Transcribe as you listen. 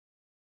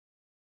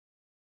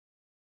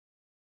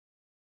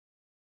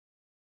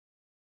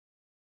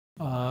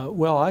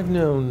Well, I've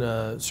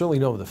known, certainly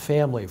known the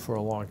family for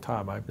a long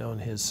time. I've known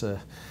his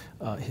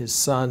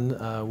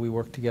son. We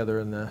worked together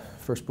in the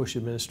first Bush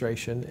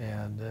administration,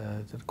 and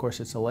of course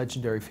it's a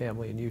legendary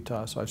family in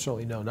Utah, so I've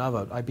certainly known of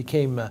it. I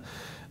became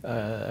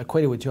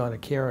acquainted with Jon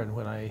and Karen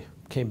when I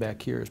came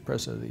back here as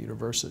president of the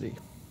university.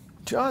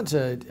 Jon's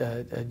a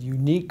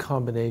unique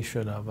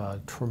combination of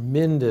a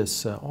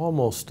tremendous,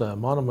 almost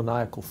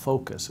monomaniacal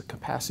focus, a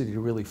capacity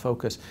to really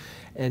focus,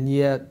 and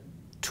yet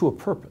to a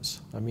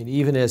purpose. I mean,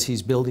 even as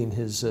he's building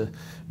his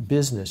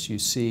business, you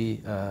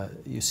see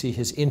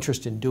his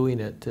interest in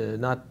doing it,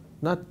 not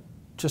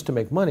just to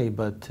make money,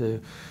 but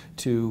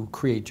to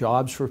create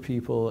jobs for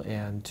people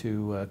and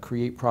to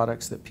create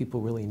products that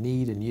people really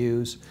need and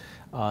use,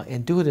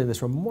 and do it in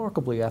this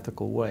remarkably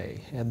ethical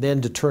way. And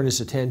then to turn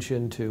his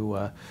attention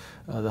to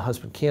the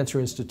Huntsman Cancer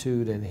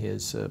Institute and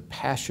his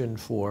passion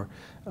for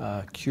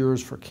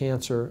cures for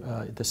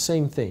cancer. The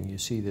same thing. You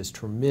see this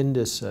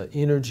tremendous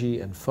energy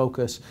and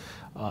focus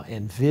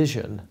and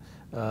vision,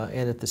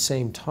 and at the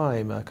same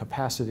time a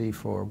capacity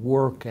for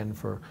work and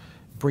for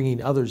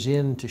bringing others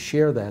in to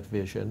share that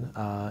vision,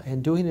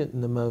 and doing it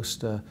in the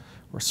most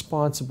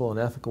responsible and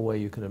ethical way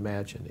you can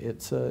imagine.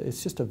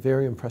 It's just a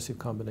very impressive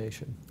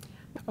combination.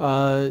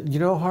 You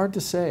know, hard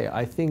to say.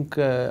 I think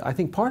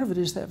part of it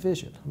is that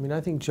vision. I mean, I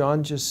think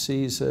Jon just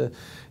sees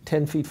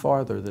 10 feet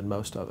farther than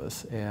most of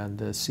us,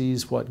 and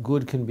sees what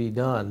good can be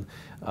done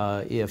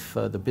if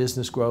the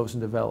business grows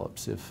and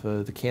develops, if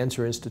the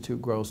Cancer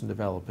Institute grows and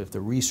develops, if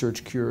the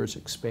research cures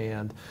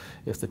expand,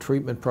 if the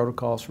treatment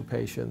protocols for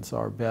patients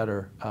are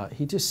better.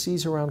 He just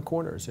sees around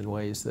corners in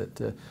ways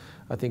that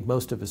I think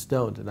most of us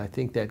don't, and I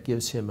think that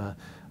gives him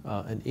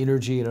an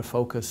energy and a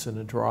focus and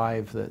a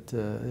drive that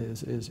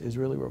is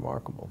really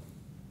remarkable.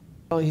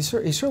 Well, he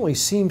certainly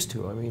seems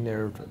to. I mean,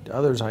 there are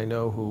others I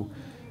know who,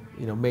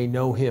 you know, may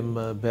know him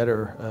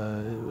better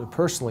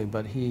personally,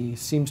 but he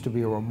seems to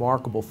be a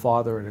remarkable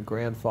father and a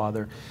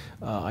grandfather.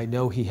 I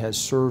know he has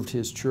served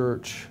his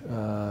church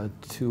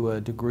to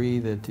a degree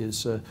that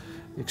is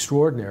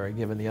extraordinary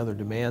given the other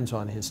demands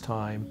on his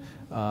time,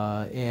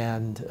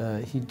 and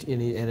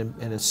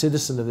a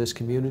citizen of this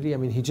community. I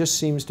mean, he just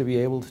seems to be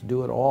able to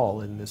do it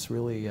all in this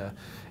really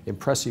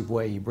impressive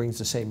way. He brings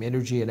the same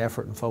energy and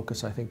effort and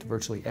focus, I think, to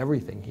virtually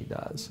everything he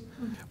does.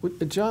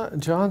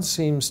 Jon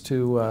seems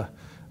to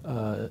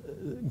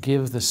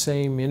give the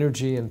same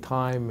energy and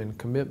time and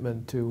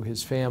commitment to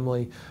his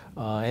family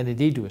and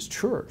indeed to his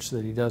church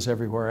that he does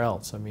everywhere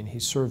else. I mean, he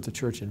served the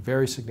church in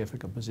very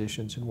significant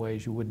positions in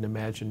ways you wouldn't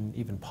imagine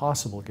even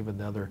possible given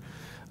the other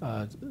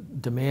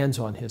demands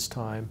on his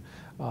time,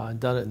 and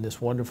done it in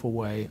this wonderful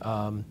way.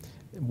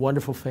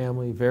 Wonderful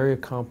family, very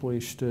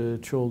accomplished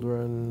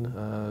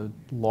children,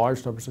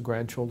 large numbers of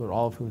grandchildren,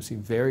 all of whom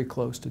seem very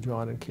close to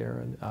Jon and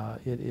Karen.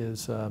 It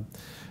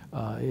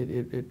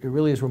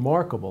really is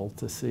remarkable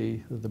to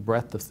see the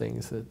breadth of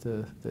things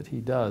that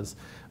he does.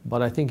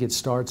 But I think it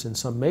starts in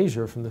some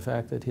measure from the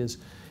fact that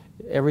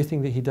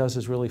everything that he does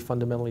is really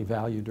fundamentally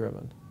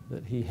value-driven,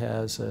 that he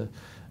has a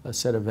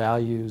set of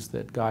values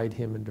that guide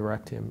him and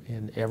direct him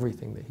in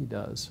everything that he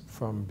does,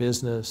 from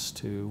business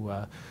to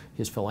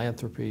his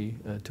philanthropy,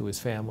 to his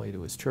family,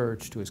 to his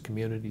church, to his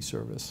community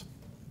service.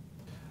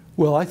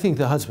 Well, I think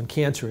the Huntsman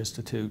Cancer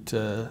Institute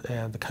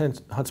and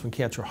the Huntsman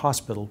Cancer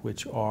Hospital,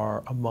 which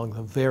are among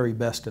the very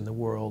best in the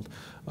world,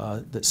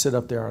 that sit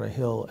up there on a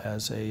hill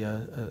as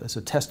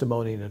a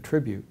testimony and a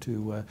tribute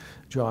to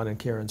Jon and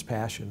Karen's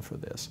passion for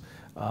this.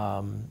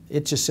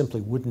 It just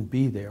simply wouldn't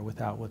be there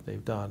without what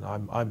they've done.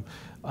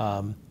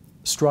 I'm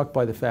struck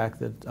by the fact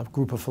that a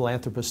group of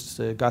philanthropists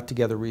got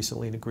together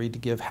recently and agreed to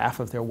give half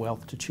of their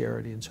wealth to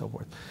charity and so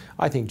forth.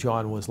 I think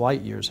Jon was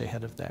light years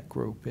ahead of that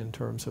group in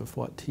terms of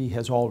what he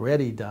has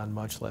already done,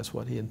 much less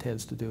what he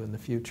intends to do in the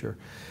future.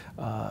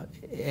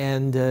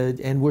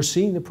 And we're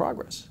seeing the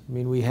progress. I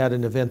mean, we had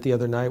an event the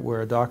other night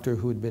where a doctor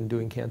who had been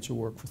doing cancer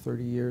work for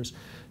 30 years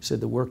said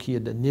the work he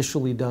had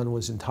initially done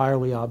was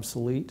entirely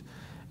obsolete,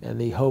 and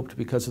he hoped,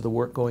 because of the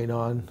work going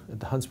on at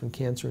the Huntsman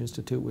Cancer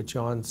Institute with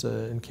Jon's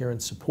and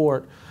Karen's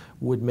support,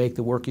 would make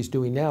the work he's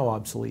doing now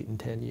obsolete in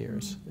 10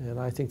 years. And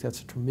I think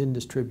that's a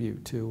tremendous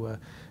tribute to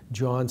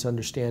Jon's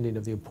understanding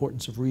of the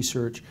importance of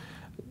research,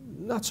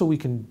 not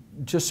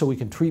just so we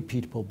can treat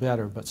people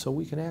better, but so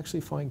we can actually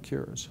find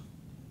cures.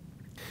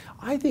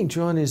 I think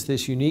Jon is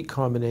this unique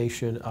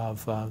combination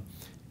of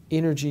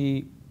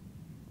energy,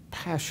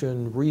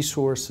 passion,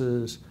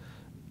 resources,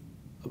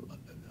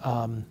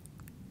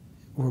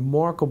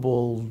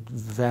 remarkable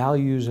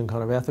values and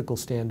kind of ethical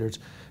standards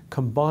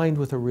combined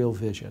with a real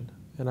vision.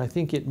 And I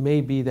think it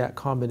may be that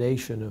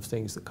combination of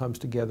things that comes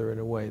together in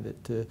a way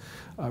that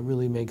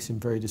really makes him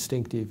very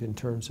distinctive in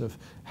terms of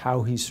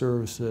how he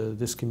serves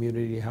this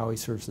community, how he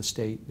serves the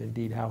state, and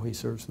indeed how he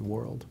serves the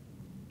world.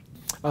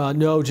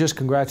 No, just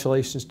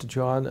congratulations to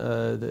Jon.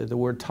 The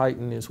word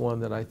Titan is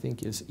one that I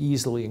think is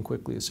easily and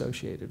quickly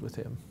associated with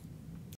him.